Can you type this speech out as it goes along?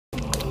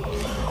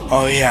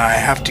Oh yeah, I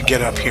have to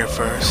get up here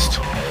first.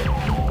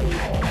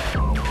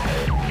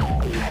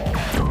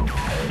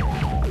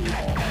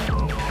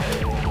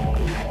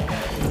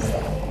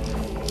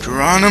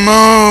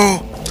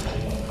 Geronimo!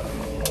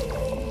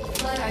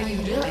 What are you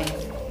doing?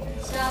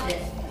 Stop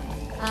it.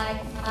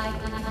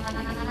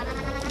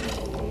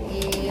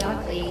 We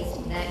are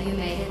pleased that you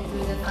made it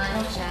through the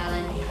final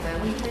challenge where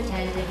we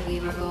pretended we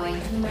were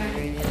going to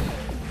murder you.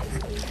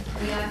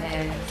 We are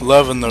very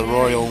Loving the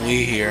royal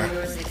we here. for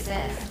your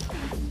success.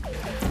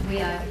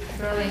 We are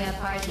throwing a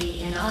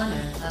party in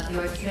honor of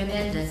your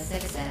tremendous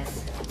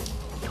success.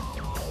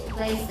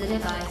 Place the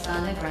device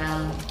on the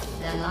ground,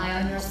 then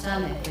lie on your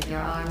stomach with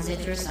your arms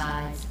at your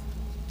sides.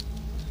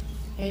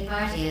 A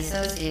party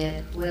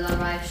associate will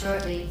arrive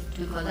shortly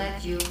to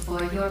collect you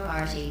for your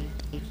party.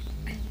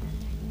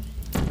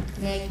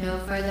 Make no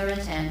further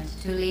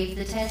attempt to leave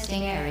the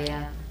testing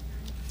area.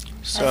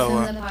 So,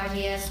 Assume the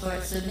party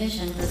escort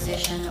submission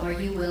position or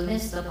you will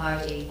miss the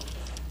party.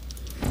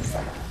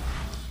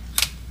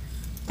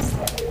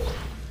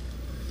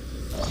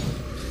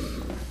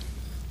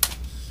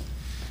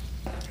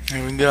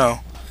 here we go.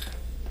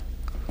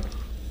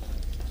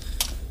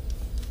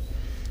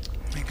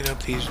 Make it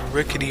up these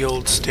rickety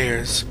old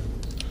stairs.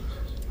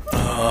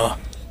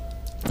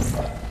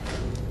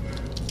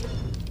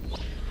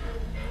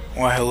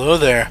 Why, hello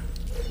there.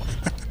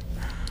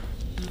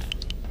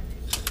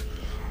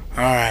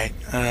 Alright,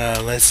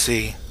 let's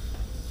see.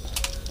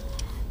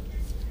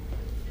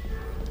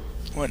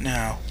 What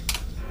now?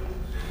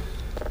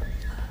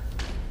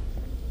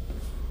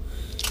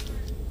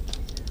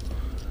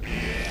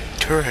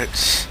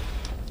 Turrets.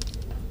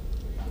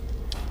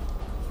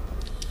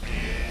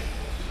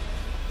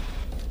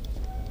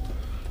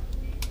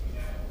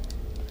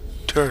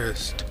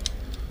 Tourist.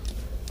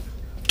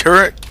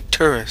 Turret,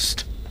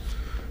 tourist.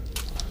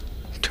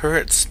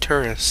 Turret's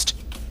tourist.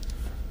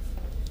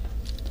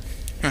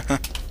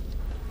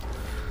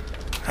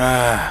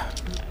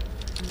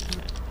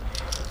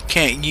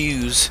 Can't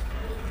use.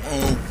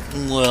 Oh,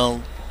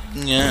 well,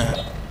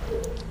 yeah.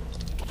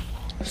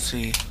 Let's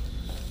see.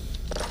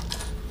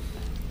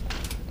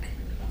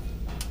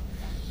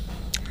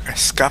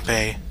 Escape. Where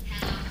are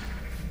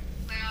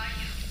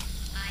you?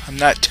 I'm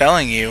not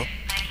telling you. I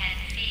can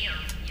feel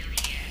you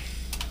here.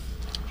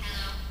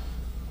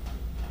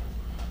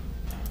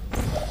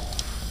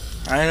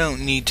 Hello? I don't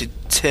need to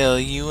tell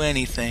you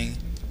anything.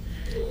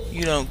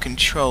 You don't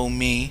control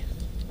me.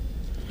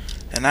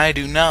 And I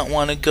do not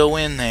want to go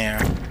in there.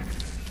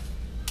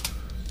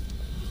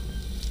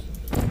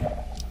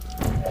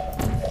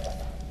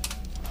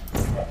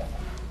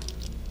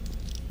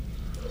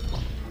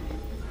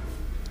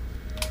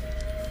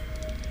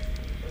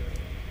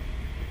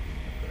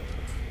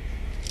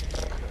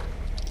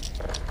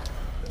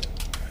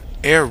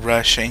 Air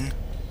rushing.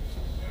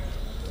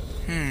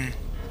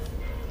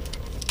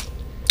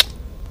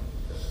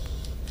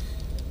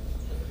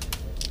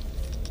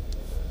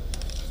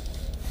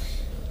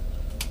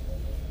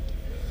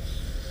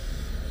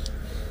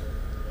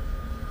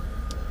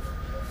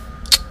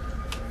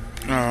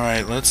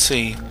 Alright, let's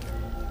see.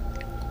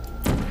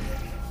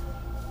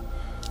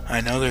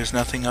 I know there's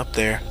nothing up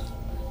there.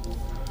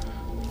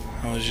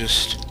 I was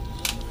just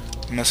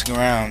messing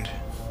around.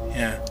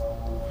 Yeah.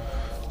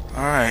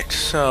 Alright,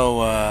 so,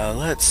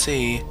 let's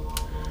see.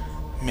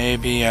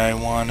 Maybe I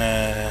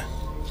wanna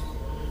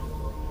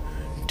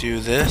do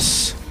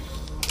this.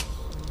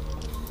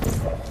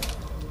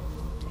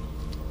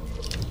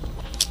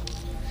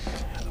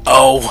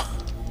 Oh!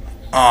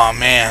 Aw,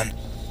 man.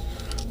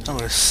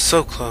 That was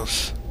so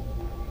close.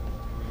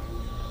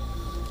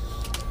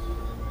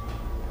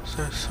 Is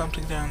there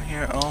something down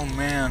here? Oh,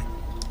 man.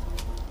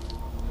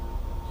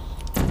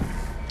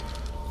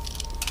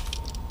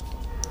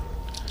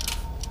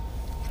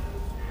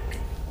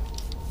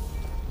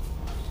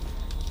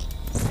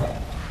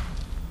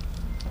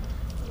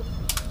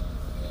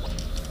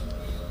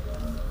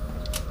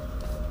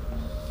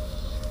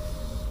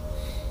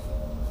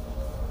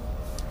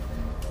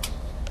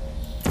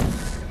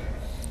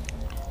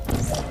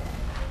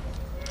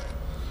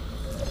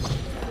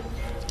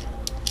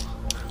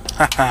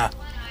 Haha.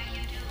 What are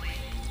you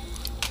doing?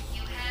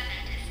 You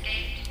haven't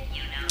escaped,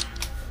 you know.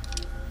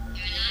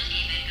 You're not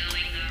even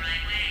going the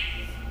right way.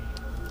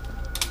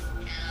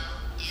 Hello?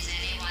 Is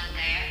anyone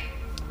there?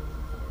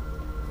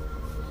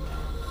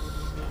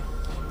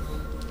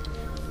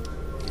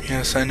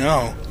 Yes, I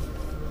know.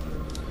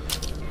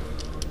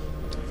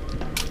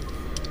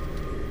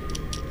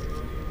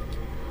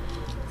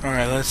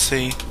 Alright, let's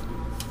see.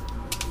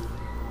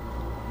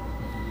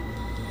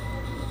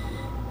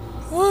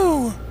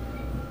 Woo!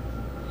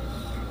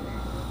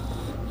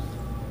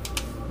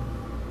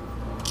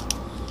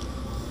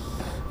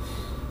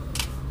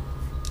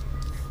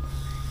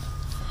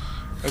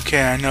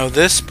 Okay, I know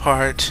this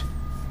part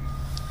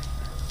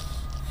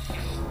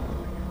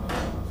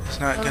is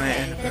not gonna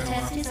end The very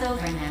test well. is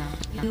over now.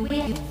 You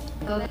win.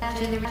 Go back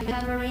to the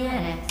recovery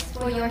annex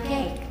for your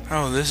cake.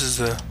 Oh, this is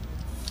the...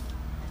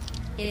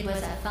 It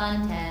was a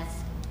fun test,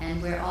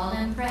 and we're all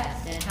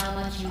impressed at how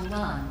much you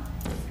won.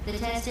 The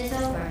test is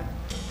over.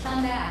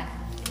 Come back.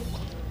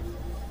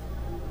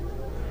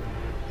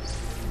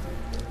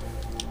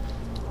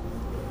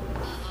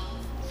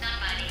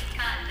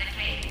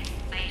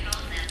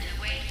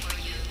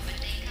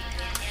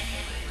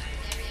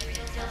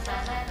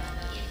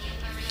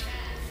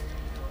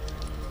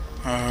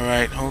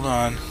 Alright, hold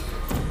on.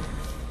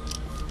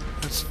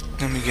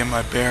 Let me get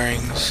my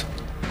bearings.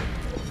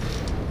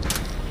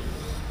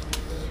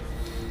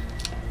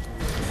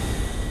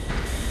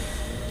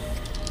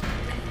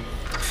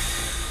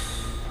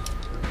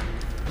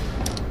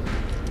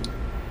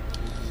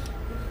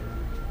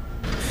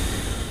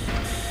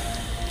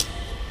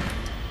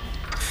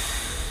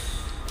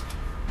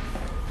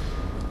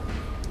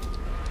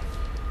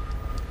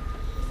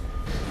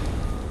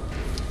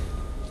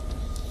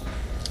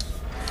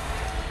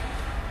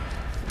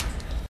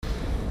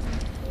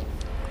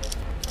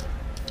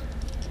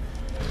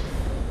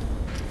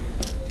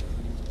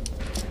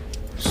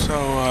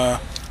 So,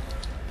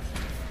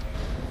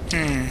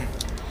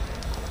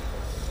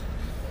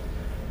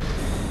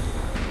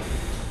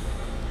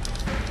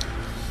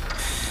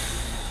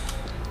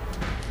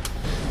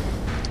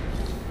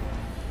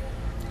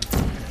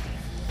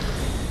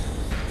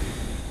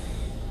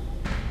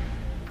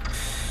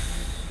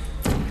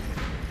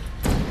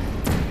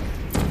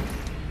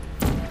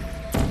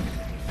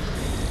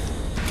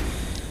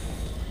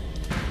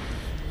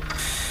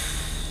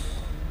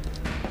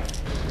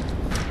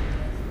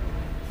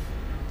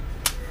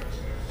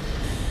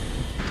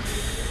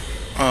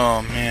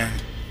 oh man.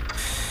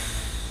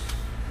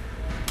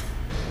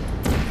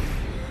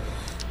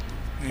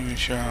 Not even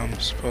sure how I'm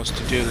supposed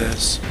to do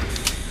this.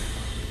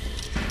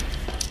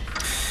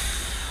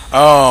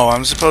 Oh,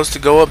 I'm supposed to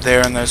go up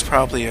there and there's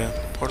probably a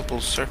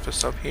portable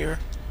surface up here.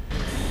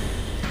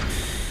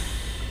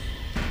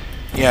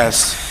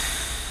 Yes.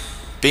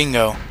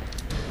 Bingo.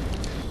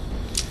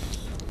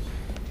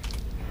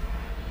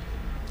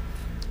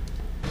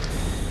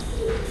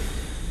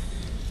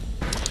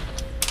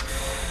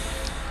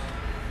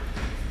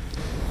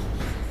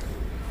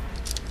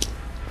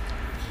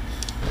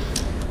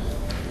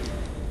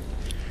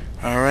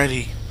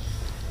 Alrighty.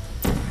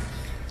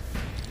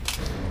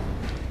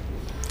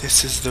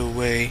 This is the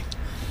way.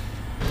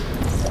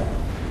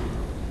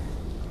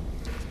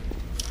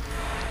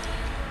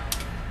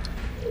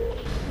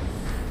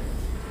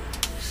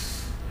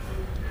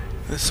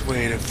 This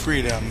way to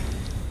freedom.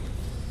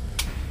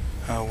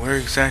 Oh, where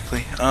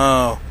exactly?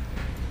 Oh.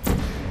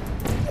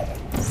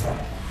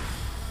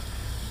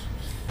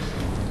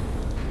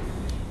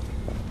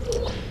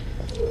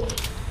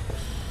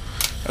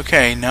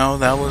 Okay, no,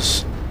 that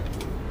was